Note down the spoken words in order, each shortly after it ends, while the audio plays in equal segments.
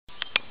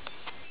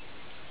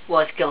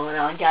What's going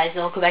on, guys?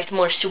 Welcome back to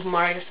more Super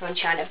Mario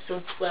Sunshine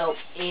episode 12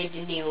 and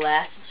in the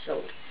last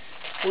episode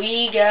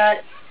we got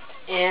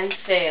and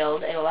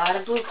failed a lot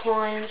of blue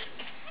coins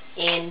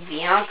in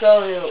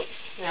Bianco Hills.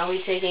 Now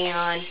we're taking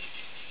on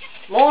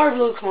more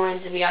blue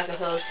coins in Bianco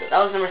Hills, so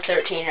that was number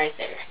 13 right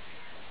there.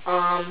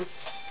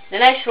 The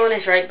next one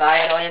is right by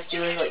it. All you have to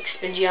do is like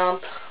spin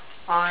jump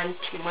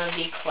onto one of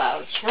the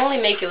clouds. You can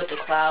only make it with the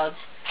clouds,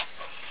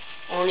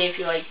 only if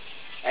you like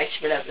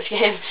expert at this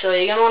game. So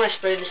you're gonna want to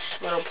spray this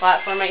little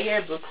platform right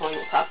here. Blue coin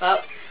will pop out.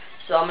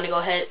 So I'm gonna go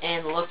ahead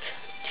and look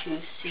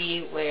to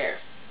see where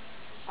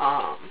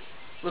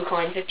blue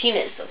coin 15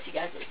 is. So see you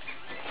guys later.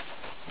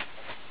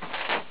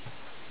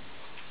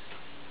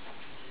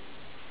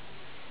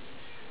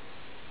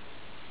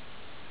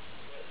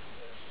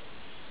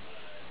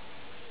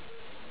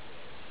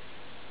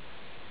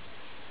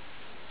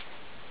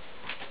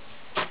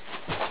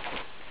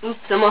 Oops,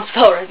 almost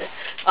fell right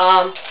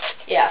there.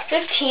 Yeah,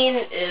 15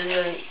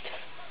 isn't.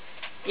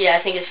 Yeah,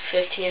 I think it's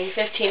 15.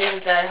 15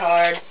 isn't that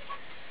hard.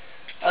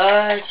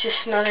 It's just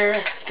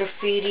another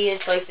graffiti.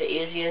 It's like the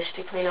easiest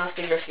to clean off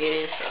the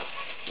graffiti. So,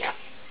 yeah.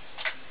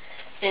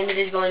 And it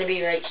is going to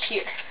be right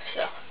here.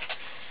 So,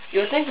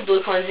 you would think the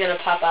blue coin is going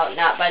to pop out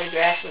not by the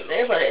grass right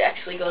there, but it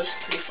actually goes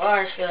pretty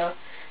far. So,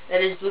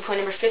 that is blue coin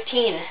number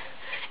 15.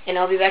 And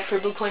I'll be back for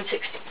blue coin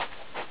 16.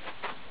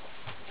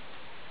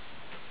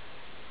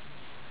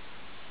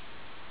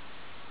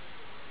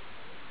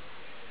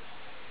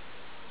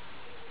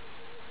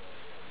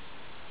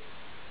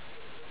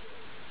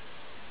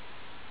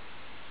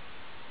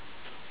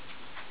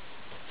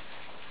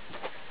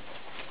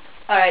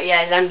 Alright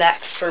guys, I'm back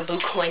for blue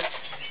coin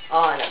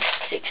on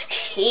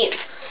 16.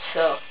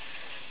 So,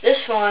 this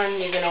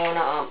one you're going to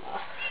want to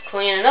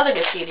clean another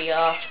graffiti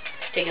off.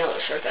 Take another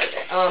shortcut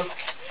there.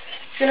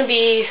 It's going to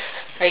be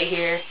right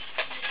here.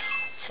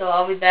 So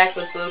I'll be back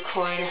with blue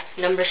coin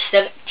number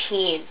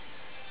 17.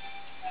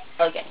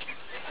 Okay.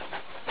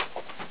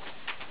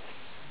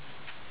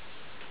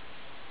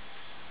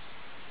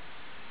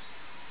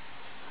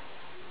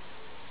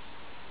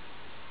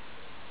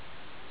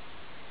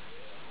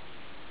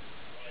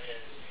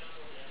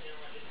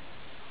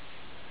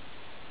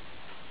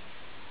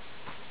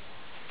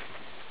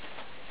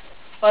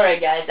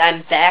 Alright guys,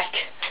 I'm back,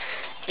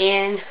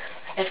 and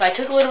if I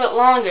took a little bit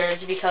longer,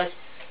 it's because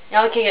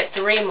now I can get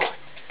 3 more.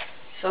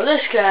 So this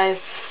guy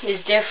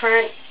is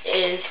different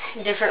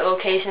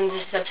locations.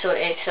 This is episode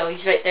 8, so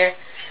he's right there.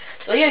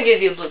 So he'll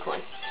give you a blue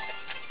coin.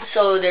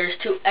 So there's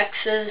 2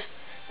 X's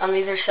on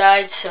either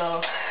side,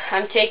 so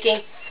I'm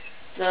taking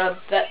the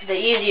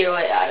easier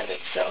way out of it.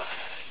 So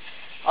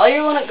all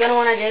you're going to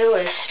want to do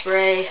is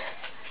spray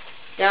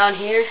down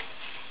here.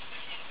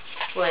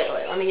 Wait,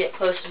 let me get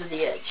closer to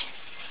the edge.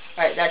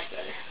 Alright, that's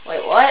better.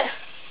 Wait, what?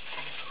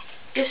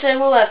 Guess I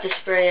will have to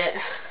spray it.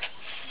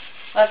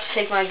 I'll have to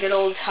take my good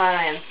old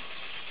time.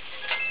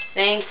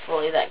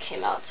 Thankfully that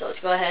came out. So let's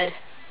go ahead.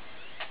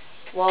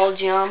 Wall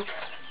jump.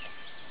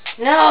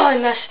 No, I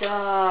messed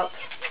up.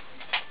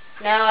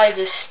 Now I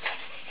just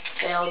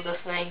failed the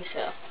thing,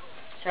 so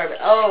sorry about.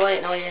 Oh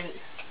wait, no I didn't.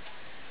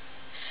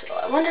 So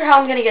I wonder how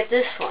I'm gonna get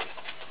this one.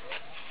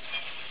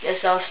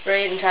 Guess I'll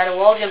spray it and try to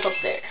wall jump up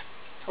there.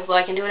 Hopefully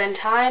I can do it in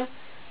time.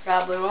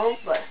 Probably won't,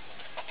 but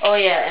oh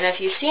yeah, and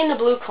if you've seen the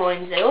blue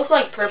coins, they look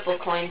like purple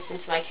coins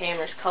since my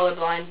camera's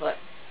colorblind, but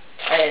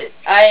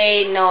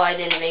I know I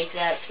didn't make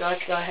that, so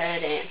let's go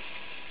ahead and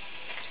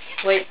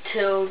wait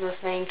till the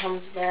thing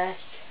comes back.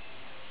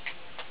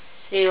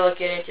 See, look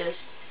at it just.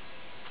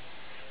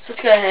 So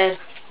let's go ahead,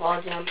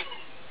 wall jump.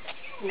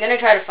 I'm gonna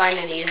try to find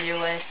an easier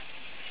way.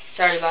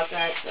 Sorry about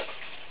that. So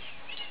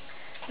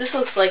this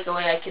looks like the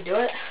way I could do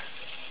it.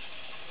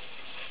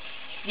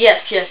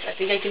 Yes, I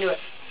think I can do it.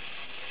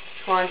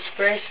 Come on,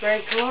 spray,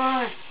 come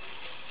on.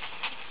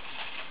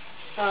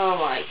 Oh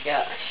my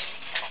gosh.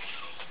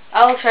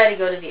 I'll try to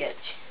go to the edge.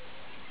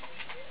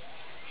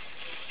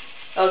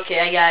 Okay,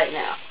 I got it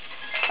now.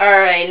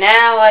 Alright,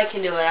 now I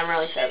can do it. I'm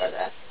really sorry about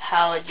that.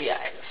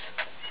 Apologize.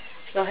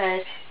 Go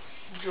ahead,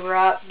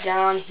 drop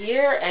down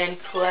here and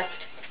collect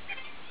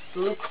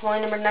blue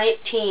coin number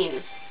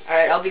 19.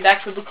 Alright, I'll be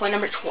back for blue coin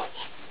number 20.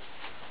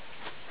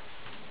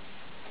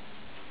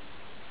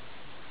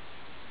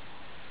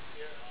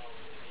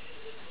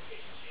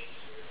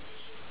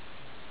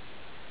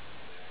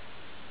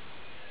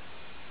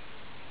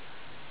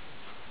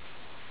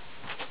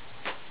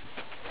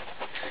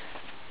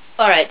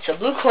 Alright, so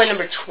blue coin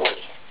number 20.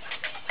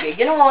 You're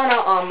gonna wanna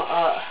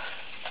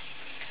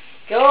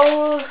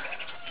go.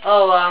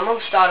 Oh, I'm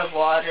almost out of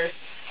water.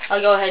 I'll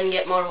go ahead and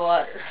get more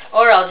water,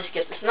 or I'll just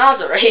get this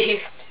nozzle right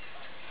here.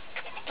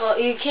 Well,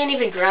 you can't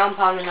even ground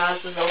pound the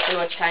nozzles open,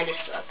 which kind of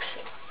sucks.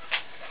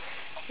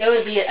 So it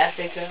would be an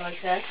epic like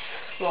that.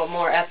 Well,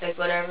 more epic,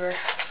 whatever,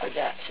 like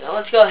that. So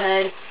let's go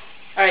ahead.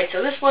 Alright,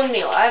 so this one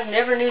meal, I've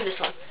never knew this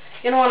one.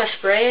 You're gonna want to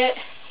spray it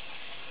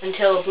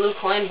until a blue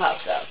coin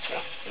pops out. So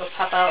it'll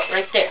pop out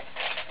right there.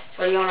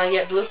 So you're going to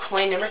get blue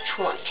coin number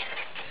 20.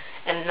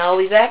 And I'll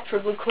be back for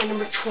blue coin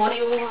number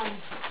 21.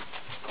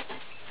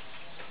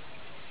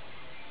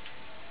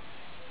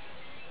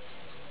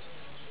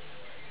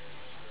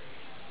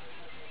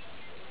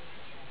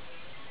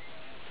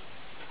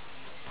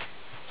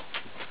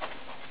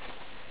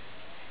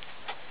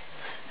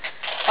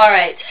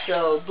 Alright,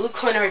 so blue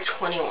coin number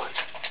 21.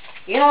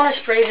 You're going to want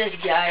to spray this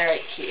guy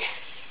right here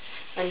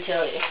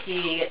until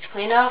he gets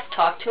cleaned off,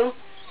 talk to him,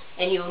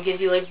 and he will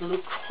give you a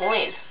blue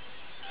coin.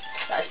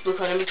 That's blue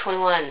coin number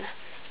 21.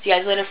 See you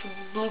guys later for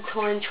blue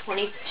coin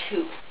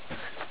 22.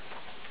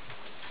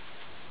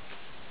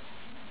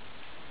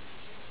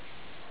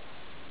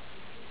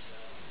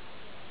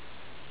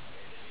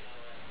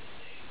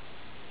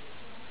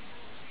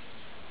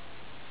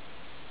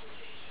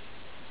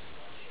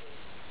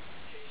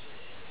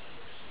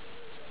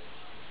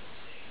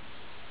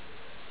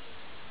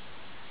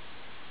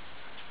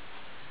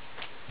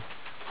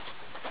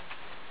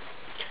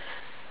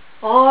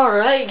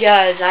 Alright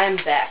guys, I'm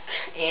back,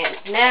 and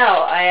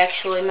now I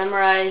actually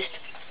memorized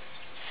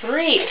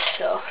 3,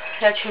 so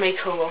that's pretty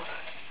cool.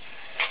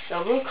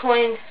 So blue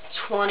coin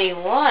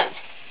 21 is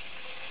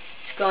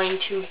going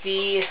to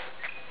be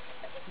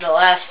the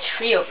last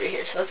tree over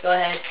here, so let's go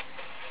ahead.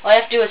 All I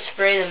have to do is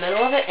spray the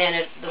middle of it,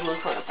 and the blue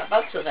coin will pop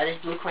up, so that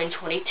is blue coin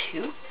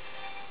 22.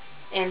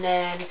 And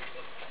then,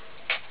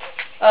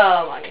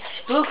 oh my gosh,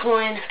 blue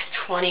coin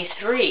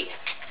 23.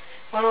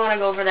 I don't want to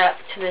go over that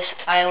to this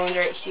island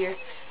right here.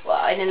 Well,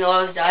 I didn't know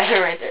I was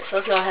diving right there, so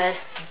let's go ahead.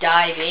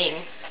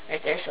 Diving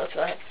right there, so let's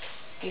go ahead.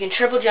 You can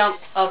triple jump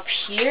up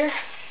here.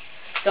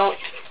 Don't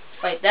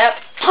fight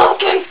that.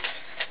 Okay.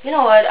 You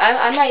know what?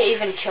 I might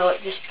even kill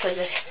it just because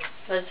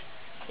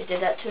it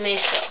did that to me.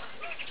 So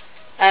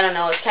I don't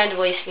know. It's kind of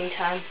wasting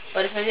time.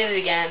 But if I did it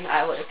again,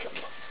 I would have killed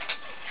it.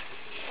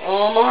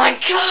 Oh my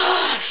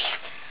gosh!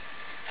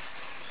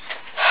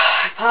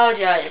 I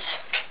apologize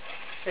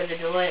for the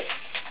delay.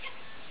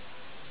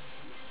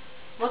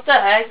 What the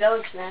heck? That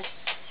looks nice.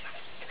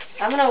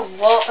 I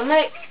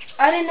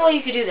didn't know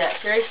you could do that.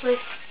 Seriously?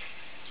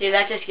 See,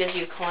 that just gives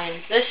you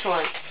coins. This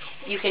one,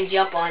 you can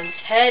jump on its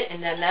head,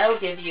 and then that'll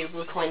give you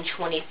blue coin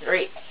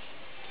 23.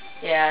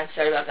 Yeah,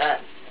 sorry about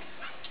that.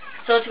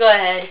 So let's go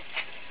ahead.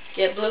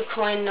 Get blue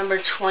coin number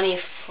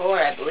 24.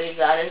 I believe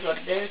that is what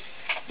it is.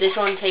 This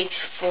one takes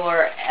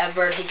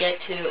forever to get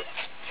to.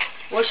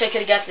 Wish I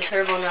could have got the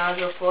turbo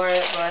nozzle for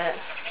it, but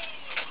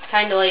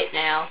kind of late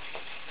now.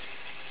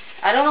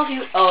 I don't know if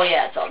you... Oh,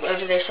 yeah, it's all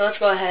over there. So let's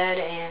go ahead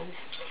and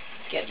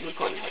get blue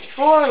coin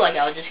 24, like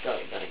I was just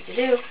going to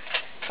do.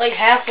 It's like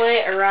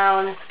halfway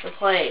around the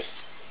place,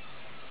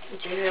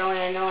 which is really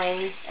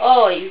annoying.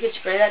 Oh, you could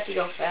spray that to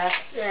go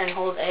faster and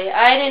hold A.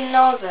 I didn't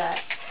know that.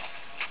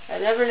 I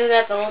never knew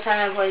that the whole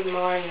time I played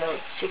Mario,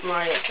 Super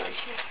Mario Sunshine.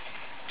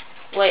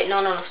 Wait,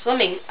 no,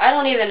 swimming. I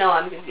don't even know.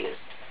 I'm confused.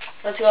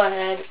 Let's go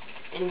ahead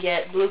and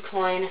get blue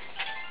coin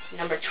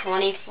number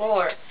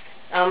 24.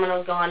 I'm going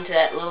to go onto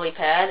that lily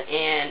pad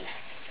and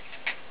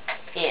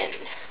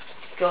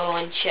go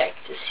and check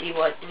to see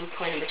what blue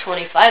coin number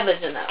 25 is,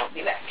 and then I'll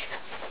be back.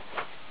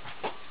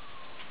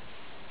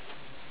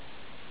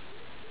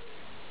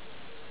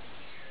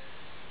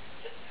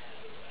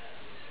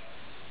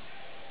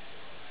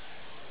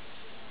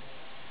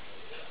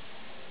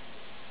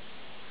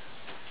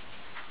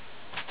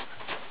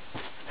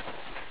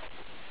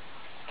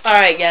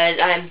 Alright guys,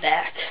 I'm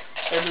back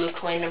for blue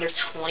coin number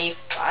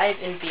 25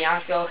 in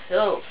Bianco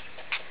Hills.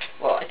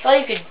 Well, I thought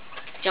you could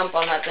jump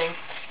on that thing.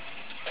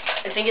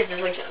 I think it's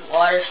just like a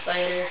water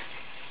spider.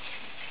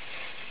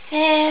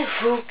 And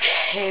who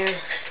cares?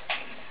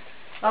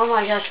 Oh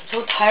my gosh, I'm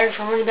so tired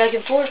from running back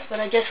and forth, but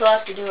I guess I'll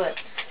have to do it.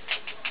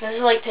 This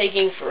is like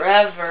taking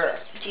forever.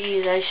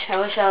 Jeez, I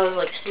wish I was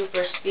like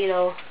super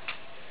speedo.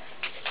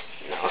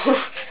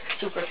 No,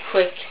 super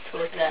quick to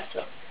look at that.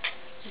 So,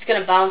 just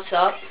gonna bounce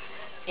up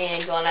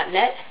and go on that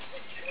net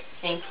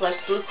and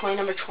collect blue coin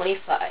number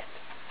 25.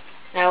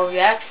 Now we'll be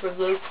back for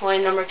blue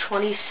coin number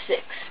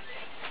 26.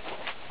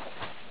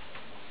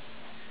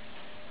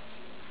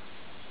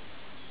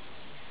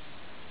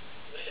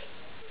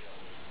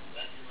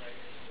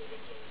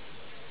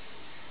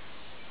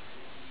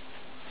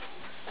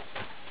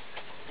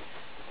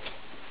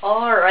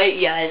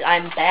 Alright guys,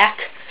 I'm back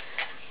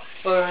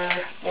for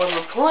more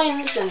blue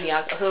coins and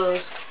Bianco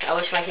Hills. I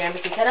wish my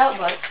camera could cut out,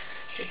 but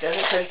it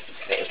doesn't because it's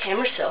a video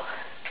camera, so.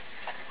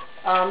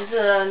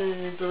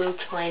 The blue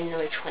coin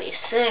number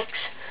 26.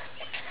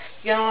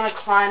 You're gonna want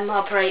to climb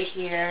up right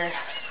here.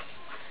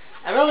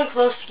 I'm really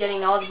close to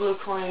getting all the blue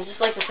coins,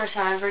 just like the first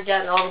time I ever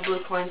got all the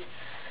blue coins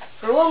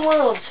for one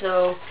world,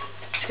 so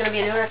it's gonna be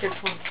a new record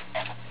for me.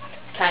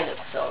 Kind of.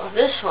 So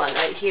this one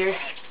right here,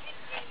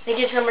 I think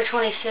it's number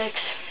 26.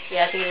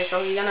 Yeah, I think it is.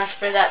 So you're gonna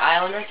spray that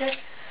island right there.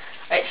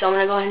 Alright, so I'm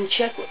gonna go ahead and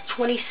check what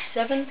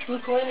 27th blue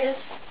coin is.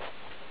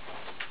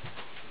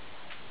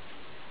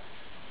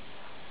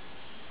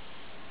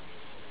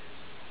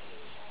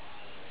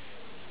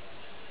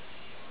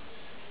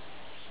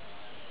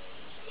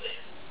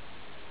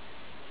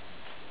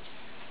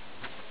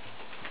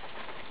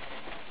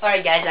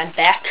 Alright guys, I'm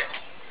back.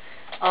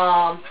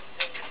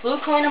 Blue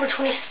coin number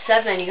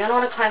 27, you're going to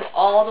want to climb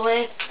all the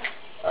way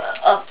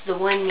up the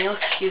windmill,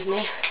 excuse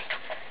me.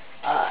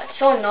 It's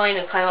so annoying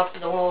to climb up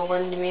the whole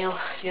windmill,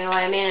 you know what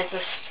I mean? It's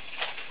just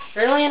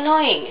really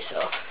annoying,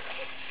 so.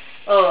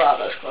 Oh wow,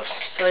 that was close.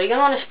 So you're going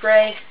to want to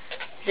spray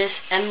this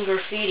M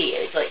graffiti.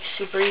 It's like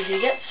super easy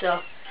to get, so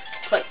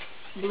click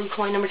blue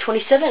coin number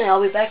 27, and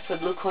I'll be back for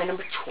blue coin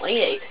number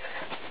 28.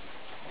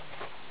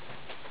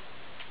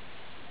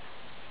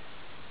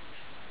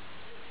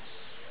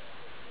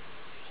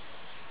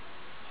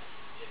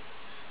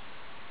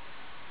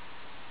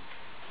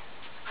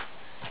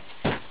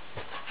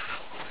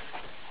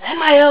 And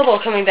my elbow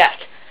coming back.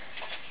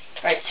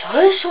 Alright, so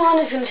this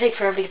one is going to take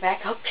forever to get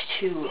back up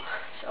to.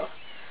 So,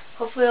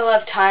 hopefully I'll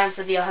have time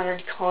for the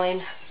 100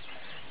 coin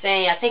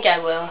thing. I think I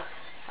will.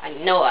 I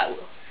know I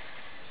will.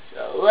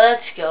 So,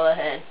 let's go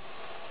ahead.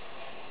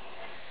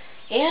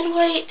 And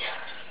wait.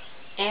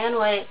 And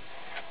wait.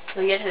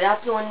 So we get to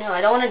that one now.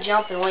 I don't want to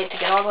jump and wait to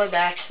get all the way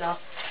back, so I'm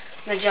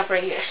going to jump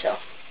right here. So,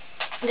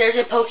 there's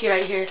a pokey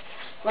right here.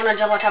 I'm going to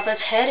jump on top of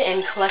its head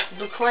and collect the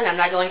blue coin. I'm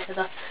not going for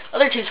the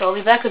other two, so I'll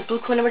be back with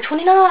blue coin number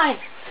 29.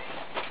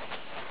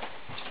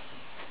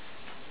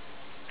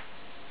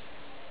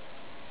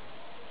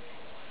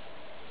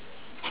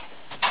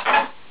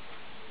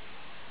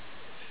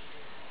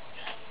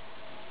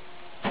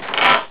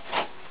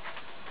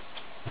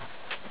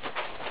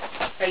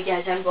 Alright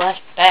guys, I'm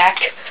back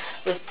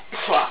with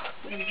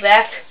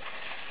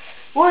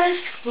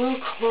blue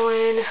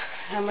coin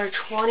number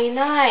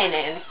 29,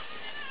 and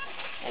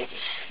I just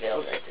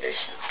failed right there,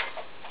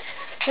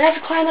 so I have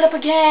to climb it up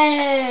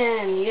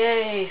again.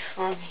 Yay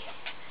for me.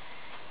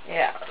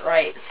 Yeah,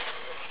 right.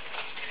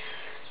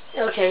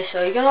 Okay,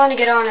 so you're gonna want to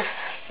get on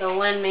the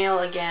windmill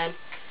again.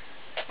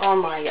 Oh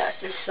my gosh,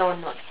 this is so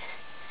annoying.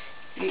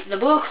 The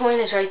blue coin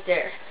is right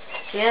there.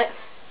 See it?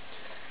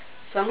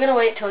 So I'm gonna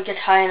wait till it gets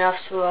high enough,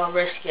 so I'll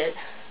risk it.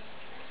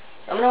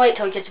 I'm gonna wait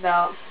till it gets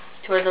about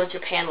to where those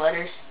Japan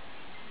letters.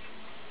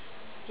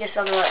 Guess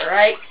I'll do it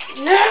right.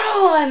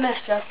 No, I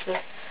messed up the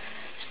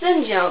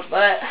spin jump,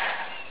 but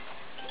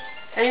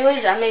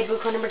anyways, I made blue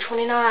coin number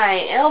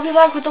 29, and I'll be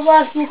back with the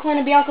last blue coin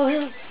of Bianco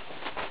Hill.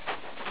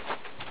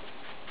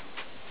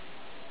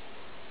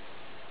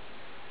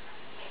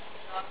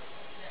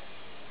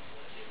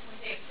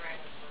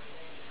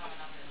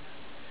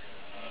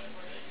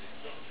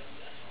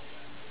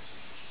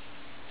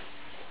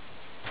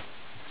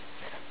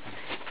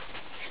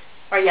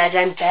 Alright guys,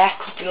 I'm back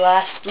with the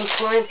last blue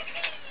coin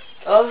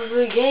of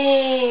the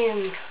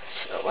game.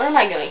 So where am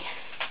I going?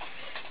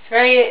 It's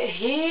right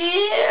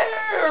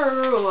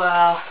here.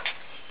 Wow.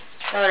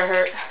 That would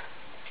hurt.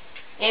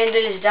 And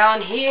it is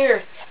down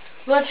here.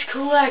 Let's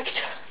collect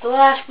the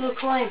last blue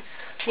coin.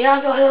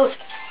 Bianco Hills.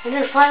 And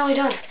they're finally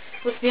done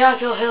with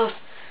Bianco Hills.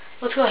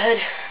 Let's go ahead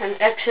and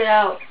exit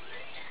out.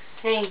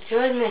 Thank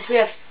goodness. We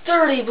have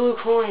 30 blue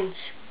coins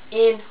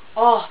in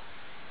all.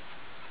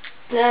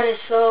 That is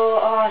so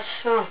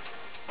awesome.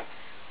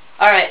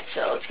 Alright,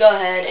 so let's go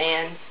ahead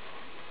and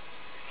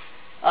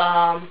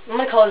I'm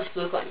going to call this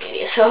blue coin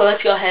mania. So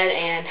let's go ahead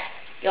and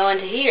go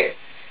into here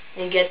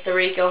and get the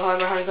Ricco,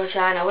 however, 100 coin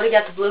shine. I would have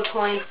got the blue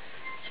coin,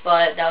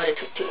 but that would have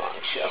took too long.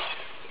 So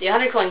the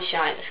 100 coin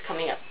shine is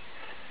coming up.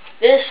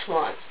 This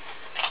one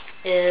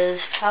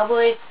is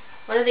probably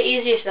one of the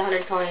easiest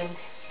 100 coin,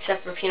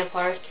 except for Peanut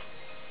Park.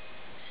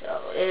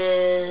 So it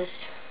is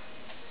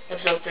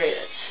episode 3.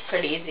 That's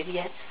pretty easy to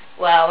get.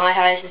 Wow, my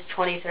highest is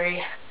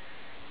 23.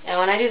 And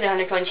when I do the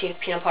 100 coin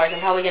Peanut Park, I'm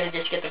probably going to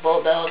just get the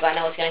bullet bill, but I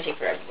know it's going to take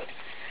forever.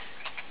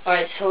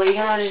 Alright, so what you're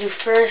going to want to do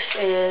first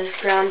is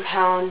ground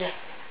pound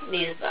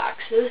these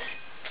boxes.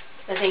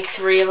 I think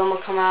 3 of them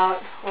will come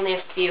out. Only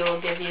a few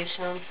will give you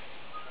some.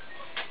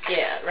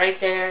 Yeah, right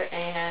there.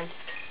 And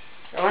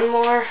one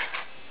more.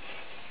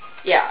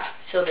 Yeah,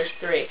 so there's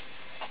 3.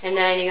 And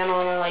then you're going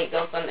to want to like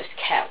go up on this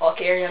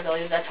catwalk area. I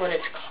believe that's what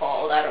it's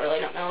called. I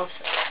don't know.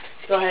 So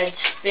let's go ahead and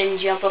spin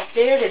jump up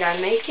there. Did I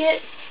make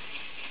it?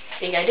 I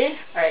think I did.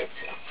 Alright,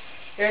 so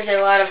there's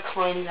a lot of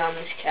coins on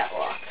this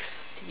catwalk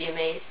to be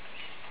made.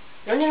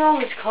 I don't even know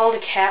if it's called a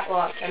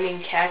catwalk. I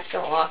mean, cats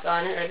don't walk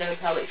on it, or they would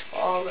probably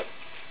fall, but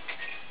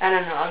I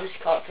don't know. I'll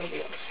just call it something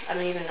else. I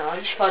don't even know. I'll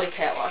just call it a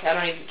catwalk. I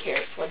don't even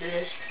care what it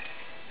is.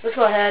 Let's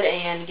go ahead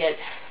and get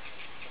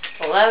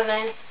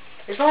 11.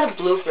 There's a lot of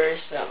bloopers,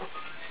 so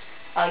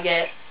I'll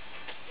get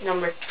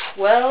number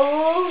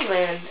 12,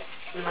 and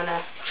I'm going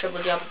to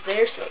triple jump up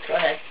there, so let's go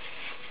ahead.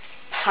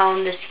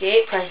 Pound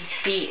escape, press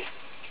B.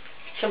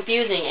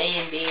 Confusing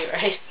A and B,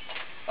 right?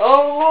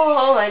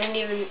 Oh, I didn't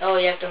even. Oh,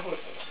 you have to hold it.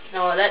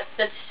 No,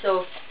 that's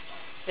so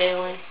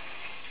failing.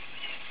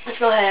 Let's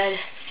go ahead.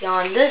 Go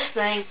on this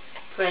thing.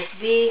 Press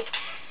B.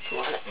 Come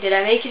on. Did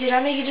I make it? Did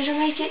I make it? Did I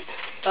make it?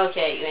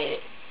 Okay, you made it.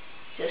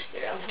 Just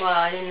there.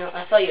 Wow, I didn't know.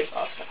 I thought you'd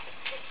fall.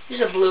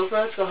 There's a blooper.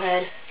 Let's go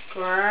ahead.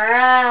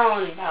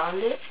 Ground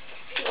pound it.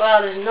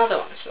 Wow, there's another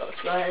one. So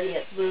let's go ahead and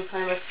get blue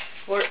number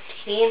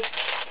 14.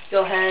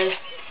 Go ahead.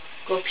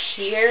 Go up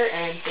here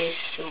and face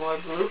some more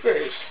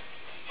bloopers.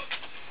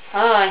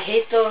 Oh, I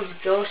hate those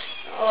ghosts.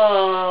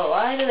 Oh,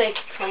 why do they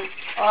come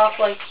off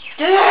like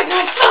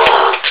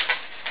that?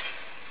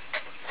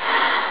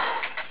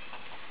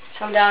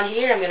 Come down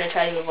here. I'm going to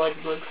try to avoid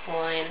the blue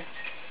coin.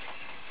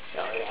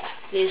 So, yeah.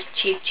 These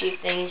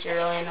cheap things are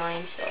really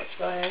annoying. So, let's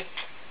go ahead.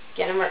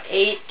 Get number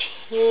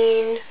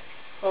 18.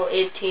 Oh,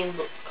 18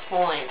 blue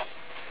coins.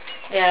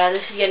 Yeah,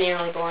 this is getting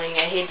really boring.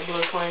 I hate the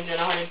blue coins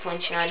and 100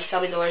 coin shine. It's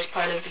probably the worst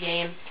part of the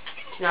game.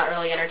 It's not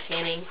really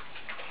entertaining.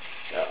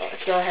 So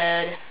let's go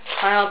ahead,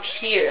 climb up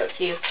here. Let's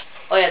see if,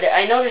 oh yeah,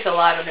 I know there's a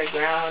lot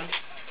underground.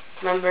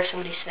 Remember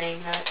somebody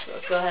saying that, so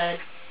let's go ahead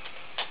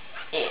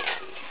and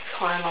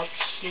climb up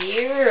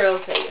here.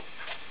 Okay.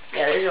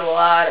 Yeah, there's a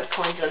lot of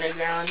coins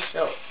underground,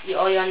 so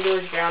all you want to do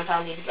is ground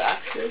pound these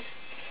boxes.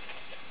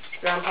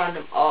 Ground pound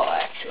them all,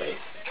 actually.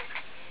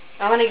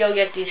 I'm going to go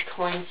get these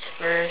coins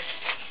first.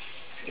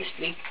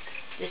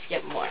 Just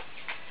get more.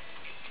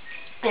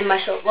 And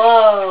myself,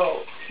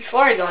 whoa!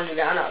 Before I go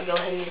underground, I'll go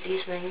ahead and get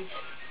these things.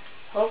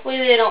 Hopefully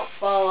they don't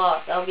fall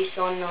off. That would be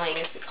so annoying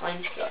if the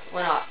coins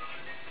went off.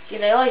 See,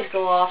 they always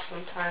go off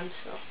sometimes,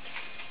 so.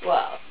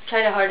 Wow.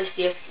 Kind of hard to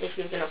see if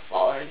you're going to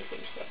fall or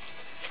anything, so.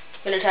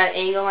 I'm going to try to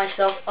angle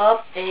myself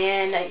up,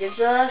 and that gives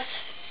us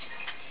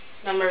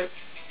number,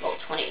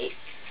 28.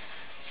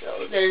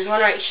 So there's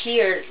one right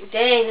here.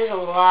 Dang, there's a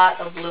lot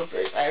of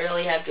bloopers. I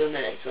really have to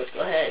admit it, so let's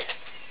go ahead.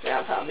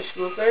 Ground pound this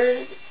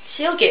blooper.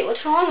 Sealgate,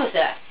 what's wrong with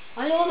that?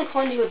 Why do all the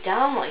coins go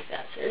down like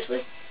that?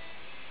 Seriously?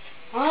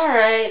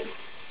 Alright.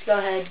 Let's go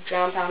ahead,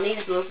 ground pound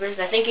these bloopers.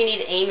 I think you need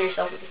to aim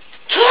yourself with the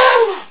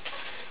camera!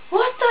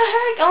 What the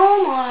heck?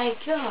 Oh my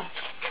god.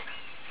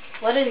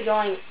 What is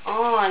going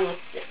on with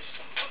this?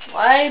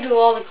 Why do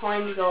all the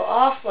coins go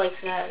off like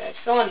that? That's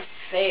so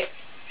unfair.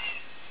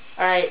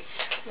 Alright,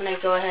 I'm gonna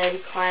go ahead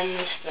and climb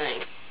this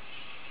thing.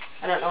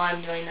 I don't know why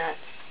I'm doing that.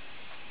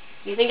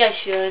 Do you think I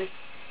should?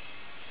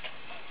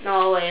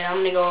 No, wait, I'm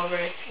gonna go over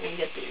and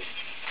get these.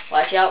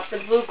 Watch out for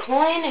the blue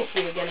coin if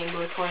you're getting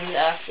blue coins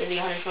after the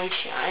 100 coin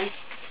shine.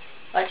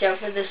 Watch out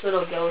for this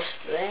little ghost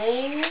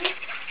thing.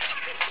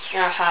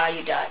 Aha,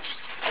 you dodged.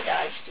 I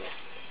dodged it.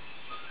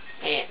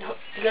 And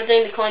good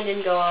thing the coin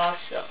didn't go off,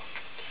 so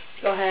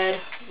let's go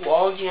ahead,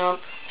 wall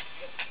jump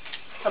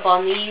up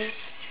on these.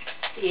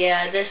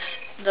 Yeah, what's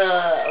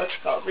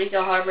it called?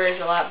 Ricco Harbor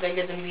is a lot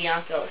bigger than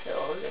Bianco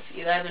Hills, if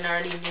you haven't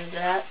already knew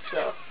that,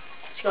 so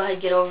let's go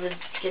ahead and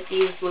get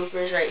these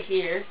bloopers right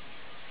here.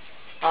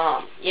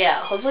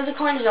 Yeah, hopefully the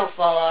coins don't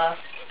fall off.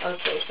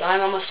 Okay, so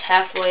I'm almost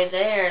halfway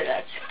there.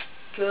 That's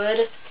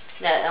good.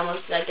 That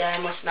guy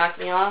almost knocked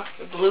me off.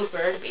 The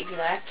blooper, to be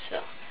exact.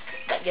 So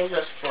that gives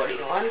us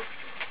 41.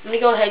 I'm gonna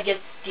go ahead and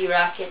get the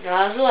rocket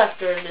nozzle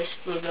after this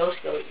ghost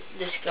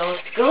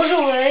goes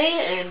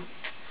away,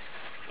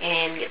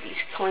 and get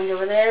these coins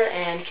over there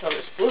and kill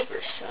this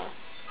blooper. So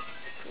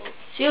cool.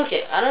 See,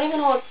 okay, I don't even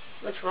know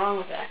what's wrong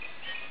with that.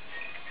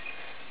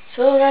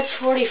 So that's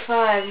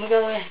 45. We're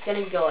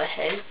gonna go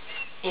ahead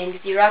and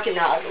get the rocket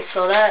nozzle.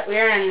 So that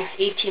we're in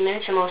 18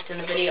 minutes almost in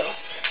the video.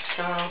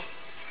 So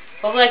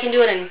hopefully I can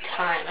do it in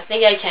time. I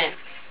think I can.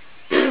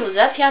 Was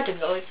that pianco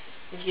go? If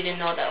you didn't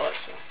know what that was.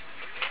 So.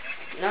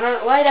 No,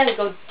 why did I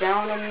go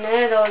down in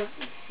there?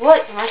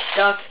 What? Am I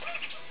stuck?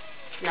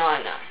 No,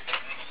 I'm not.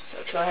 So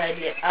let's go ahead and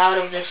get out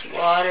of this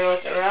water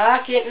with the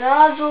rocket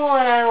nozzle,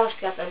 and I almost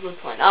got that blue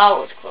coin. Oh,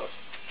 it was close.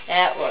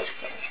 That was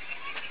close.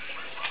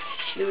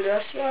 Shoot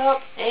us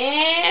up,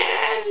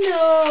 and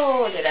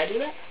no, did I do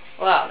that?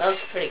 Wow, that was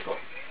pretty cool.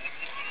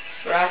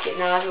 Rocket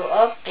nozzle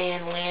up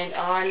and land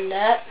on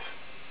that.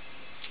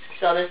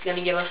 So this is going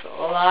to give us a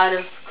lot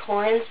of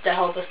coins to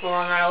help us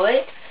along our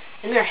way,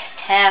 and we're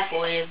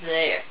halfway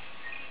there.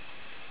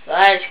 So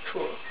that's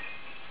cool.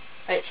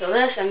 Alright, so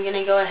this, I'm going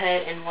to go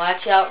ahead and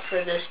watch out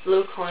for this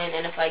blue coin,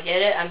 and if I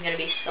get it, I'm going to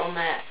be so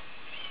mad.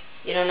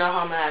 You don't know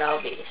how mad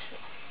I'll be, so.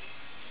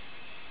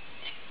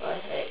 Go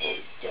ahead and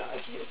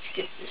dodge it. Let's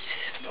get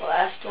this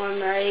last one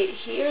right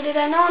here. Did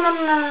I? No.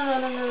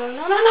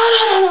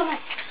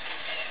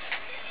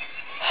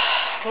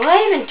 Will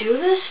I even do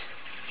this?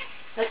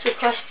 That's the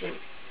question.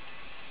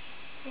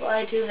 Will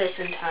I do this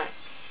in time?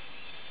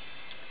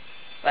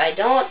 If I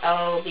don't,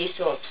 I'll be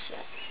so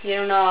upset. You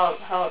don't know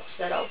how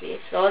upset I'll be.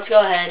 So let's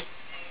go ahead.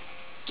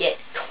 Get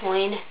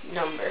coin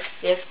number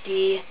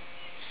 57.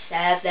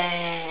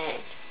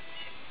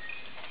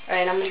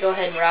 Alright, I'm going to go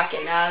ahead and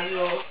rocket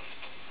nozzle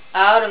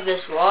out of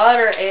this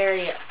water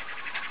area.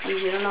 Jeez,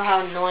 you don't know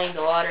how annoying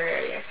the water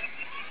area is.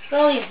 Look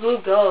at all these blue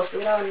ghosts.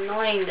 Look at how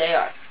annoying they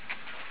are.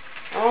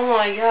 Oh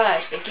my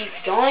gosh, they keep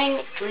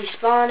going,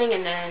 respawning,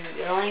 and then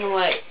going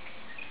away.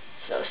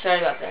 So, sorry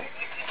about that.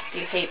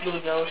 You hate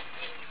blue ghosts.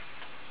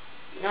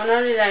 No,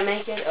 did I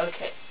make it?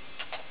 Okay.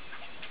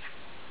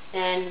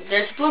 And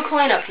there's a blue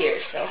coin up here,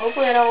 so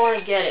hopefully I don't want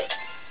to get it.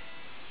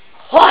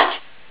 What?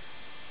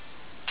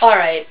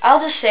 Alright, I'll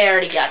just say I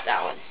already got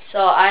that one.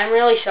 So I'm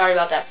really sorry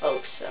about that,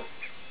 folks. So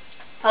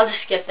I'll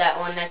just skip that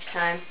one next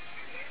time.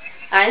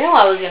 I knew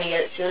I was gonna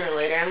get it sooner or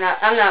later. I'm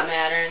not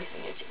mad or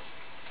anything. It's just,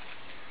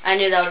 I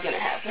knew that was gonna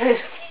happen.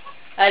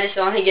 I just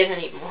don't want to get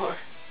any more.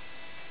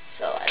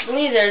 So I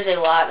believe there's a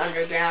lot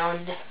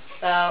underground,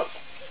 about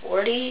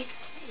 40.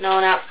 No,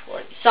 not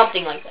 40.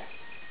 Something like that.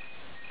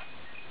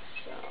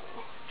 So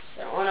is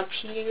there one up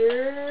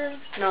here?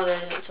 No, there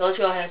isn't. So let's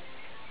go ahead.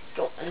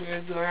 Go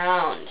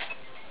underground.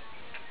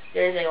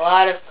 There's a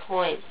lot of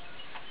coins.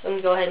 So I'm going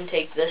to go ahead and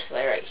take this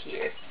way right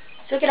here.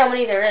 So look at how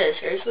many there is,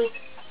 seriously.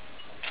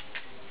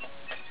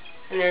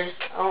 And there's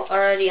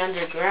already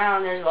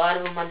underground. There's a lot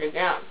of them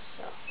underground.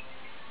 So,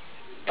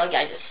 like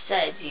I just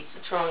said, geez,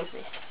 what's wrong with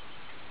me?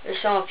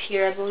 There's some up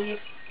here, I believe.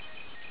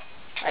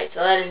 Alright,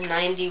 so that is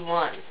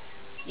 91.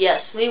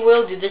 Yes, we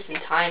will do this in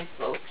time,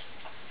 folks.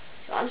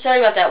 So I'm sorry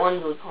about that one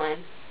blue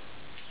coin.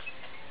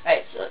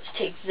 Alright, so let's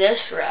take this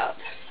route.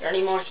 Is there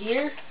any more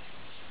here?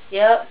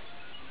 Yep.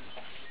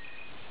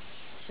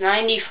 It's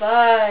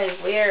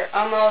 95. We're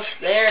almost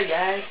there,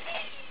 guys.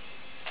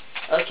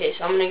 Okay,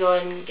 so I'm going to go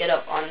ahead and get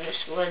up on this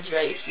ledge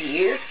right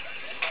here.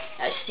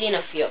 I've seen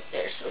a few up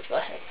there, so let's go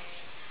ahead.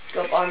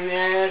 Go up on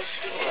this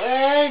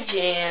ledge,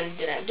 and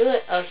did I do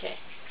it? Okay.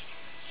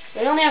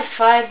 We only have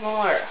 5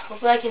 more.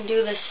 Hopefully I can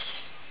do this.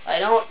 If I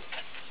don't,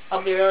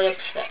 I'll be really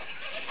upset.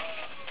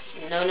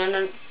 No, no,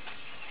 no.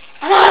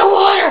 I'm out of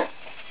water!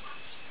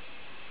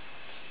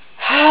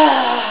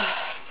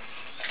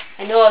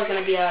 I know I was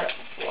going to be out of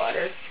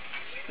water.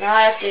 Now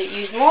I have to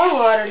use more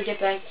water to get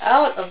back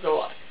out of the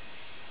water.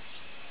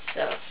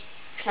 So,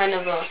 kind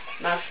of a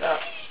mess up.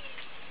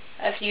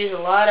 I have to use a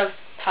lot of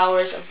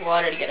powers of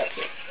water to get up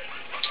here.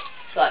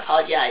 So I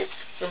apologize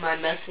for my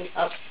messing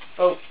up,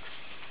 folks.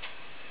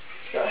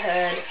 Go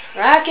ahead.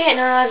 Rocket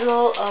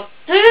nozzle up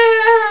there.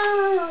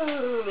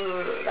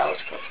 That was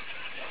close.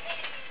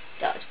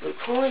 That was blue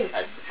coin.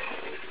 That was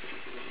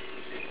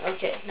blue coin.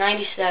 Okay,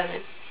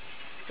 97.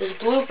 There's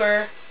a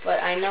blooper, but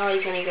I know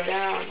he's gonna go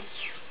down.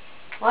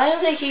 Why do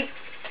they keep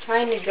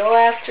trying to go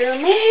after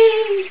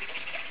me?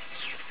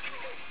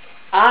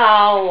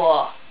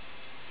 Ow!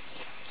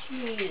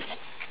 Jeez,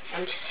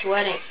 I'm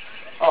sweating.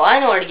 Oh, I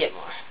know where to get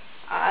more.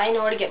 I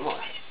know where to get more.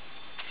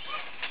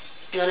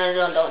 No, no,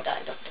 no, don't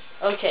die, don't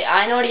die. Okay,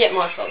 I know where to get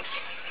more, folks.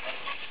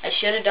 I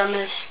should have done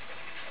this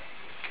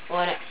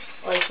when I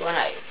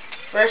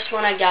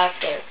got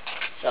there.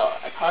 So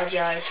I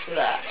apologize for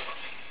that.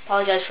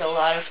 Apologize for a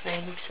lot of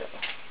things. So,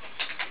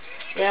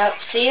 yep,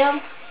 see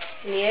him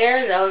in the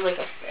air? That was like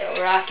a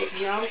rocket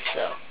jump.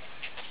 So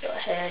go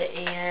ahead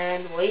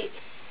and wait.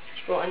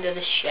 Go under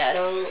the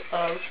shadow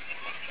of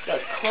the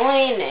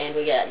coin, and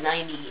we got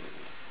 98.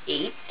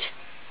 Let's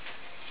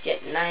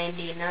get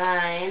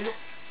 99.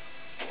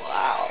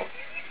 Wow.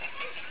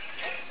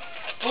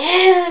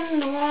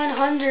 And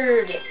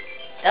 100.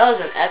 That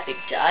was an epic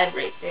dive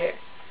right there.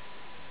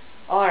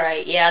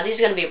 Alright, yeah, this is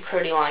going to be a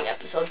pretty long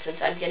episode since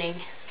I'm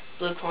getting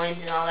blue coins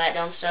and all that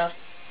dumb stuff.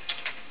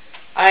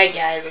 Alright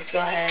guys, let's go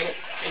ahead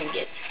and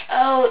get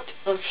out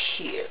of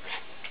here.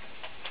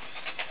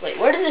 Wait,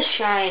 where did the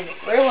shine?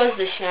 Where was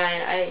the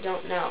shine? I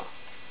don't know.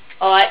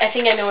 Oh, I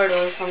think I know where it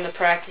was from the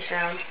practice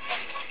round.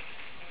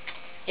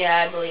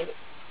 Yeah, I believe it.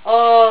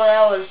 Oh,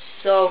 that was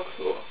so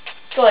cool.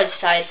 Let's go ahead,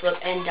 side flip,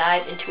 and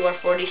dive into our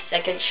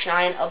 42nd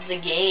shine of the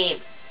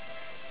game.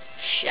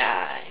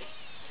 Shine.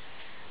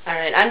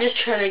 Alright, I'm just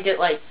trying to get,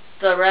 like,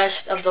 the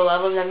rest of the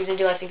levels I'm going to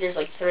do. I think there's,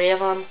 like, 3 of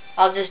them.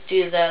 I'll just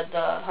do the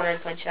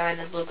 100 coin shine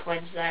and blue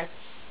coins there.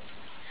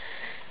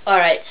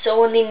 Alright,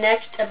 so in the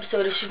next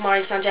episode of Super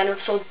Mario Sunshine,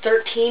 episode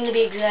 13 to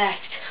be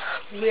exact,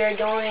 we are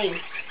going to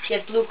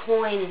get blue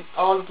coins,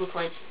 all the blue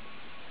coins.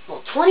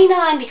 Well,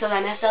 29 because I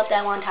messed up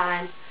that one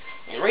time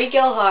in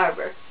Ricco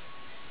Harbor.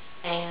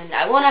 And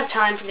I won't have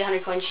time for the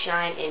 100 coin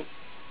shine in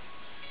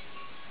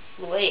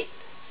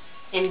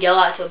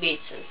Gelato Beach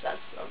since that's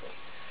over.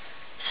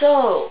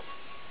 So,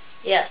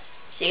 yes,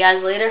 see you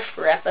guys later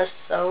for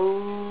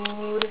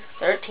episode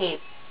 13.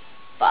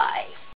 Bye.